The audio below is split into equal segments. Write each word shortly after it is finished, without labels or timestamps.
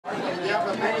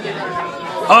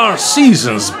Our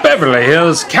season's Beverly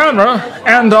Hills camera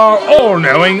and our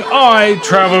all-knowing eye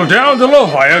travel down to La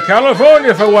Jolla,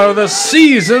 California for one of the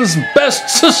season's best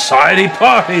society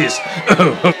parties.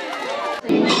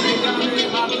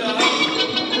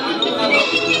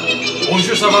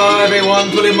 Bonjour, ça va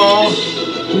everyone, tout le monde?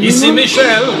 Ici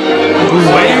Michel.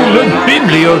 Où est la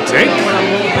bibliothèque?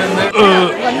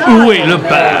 Où est le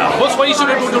bar? Vous voyez sur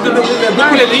beaucoup de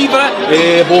livres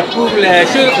et beaucoup les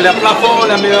choses, le plafond,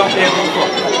 la meilleure et beaucoup.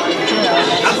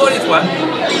 Encore une fois.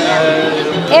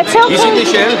 Ici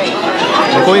Michel.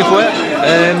 Encore une fois.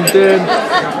 And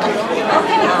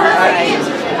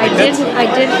I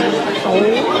didn't.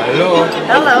 Hello.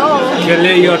 Hello. Quel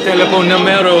est your téléphone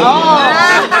numéro?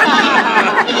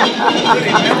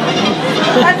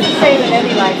 That's the same in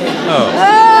any language. Oh.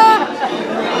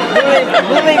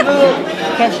 Voulez-vous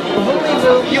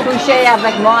coucher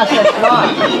avec moi ce soir?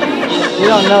 You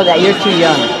don't know that. You're too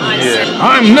young. Yeah.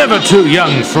 I'm never too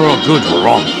young for a good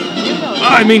romp.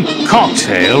 I mean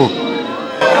cocktail.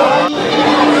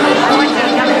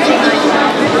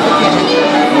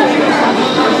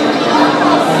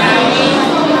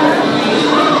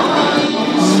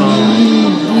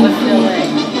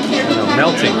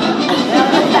 Melting.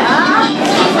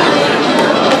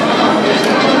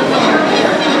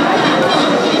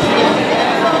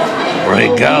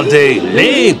 Regardez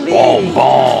les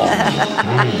bonbons.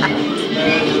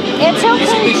 It's okay.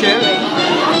 Ici Michel.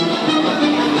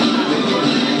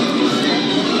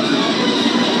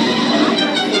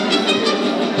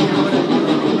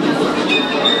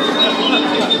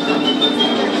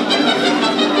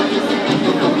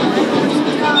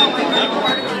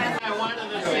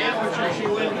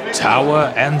 Tower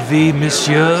envy,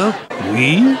 monsieur?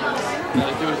 Oui?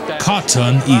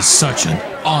 Cotton is such an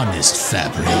honest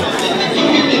fabric.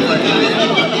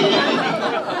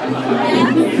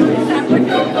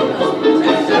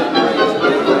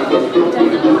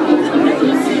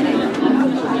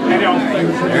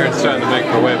 Erin's starting to make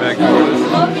her way back towards us.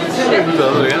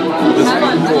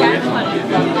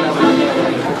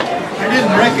 I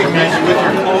didn't recognize you with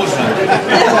your clothes on.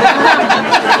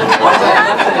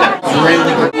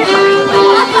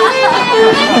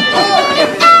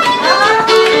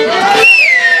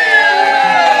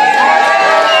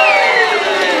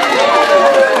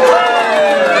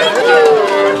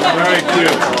 Very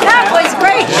cute. That was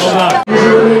great. Well done.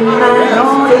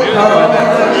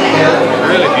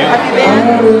 Really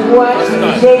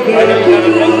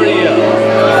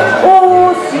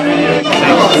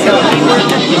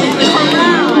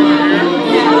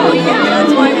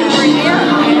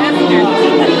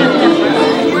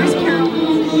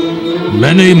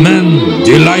Many men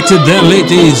delighted their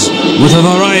ladies with a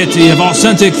variety of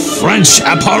authentic French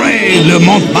appareil le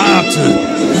Montmartre.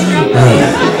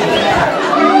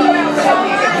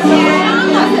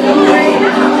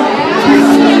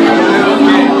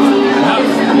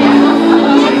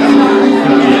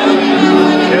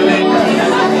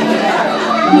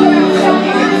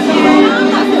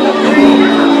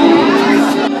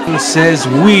 Says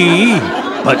oui,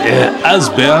 but her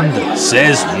husband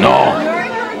says no.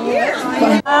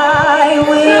 I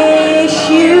wish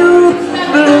you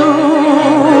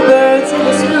bluebirds in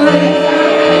the spring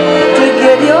to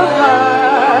give your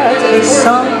heart a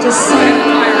song to sing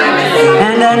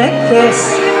and then a kiss,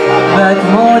 but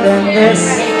more than this,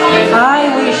 I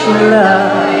wish you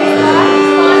love.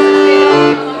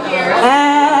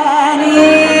 And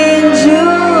in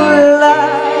July,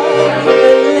 the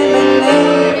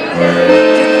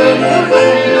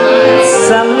lemonade,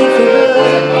 some leafy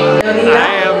bird. I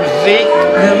am Zeke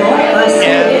and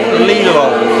Lilo.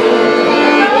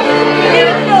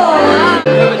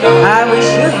 I wish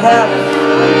you health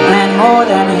and more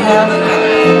than health.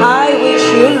 I wish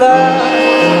you love.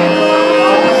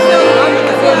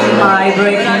 My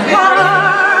breaking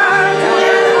heart,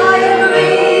 I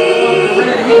agree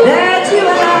that you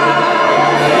are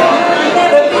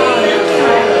never be.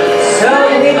 So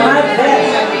with my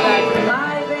best,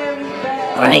 my very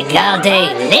best. Regardez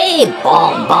les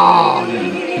bonbons.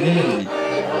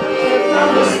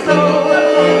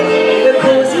 The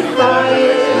cozy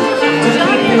fire to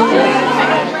keep you warm.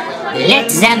 Let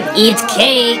them eat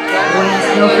cake. When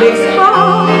snowflakes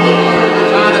fall,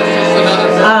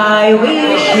 I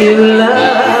wish you love.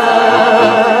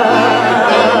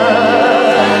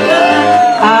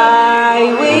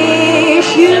 I wish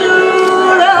you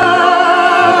love.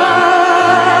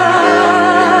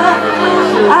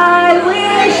 I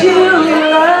wish you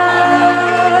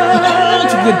love.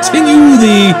 To continue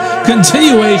the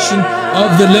continuation of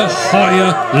the La Jolla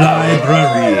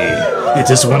Library. It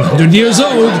is 100 years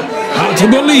old. Hard to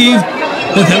believe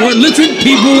that there were literate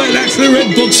people that actually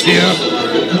read books here.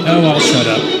 Oh, I'll shut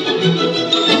up.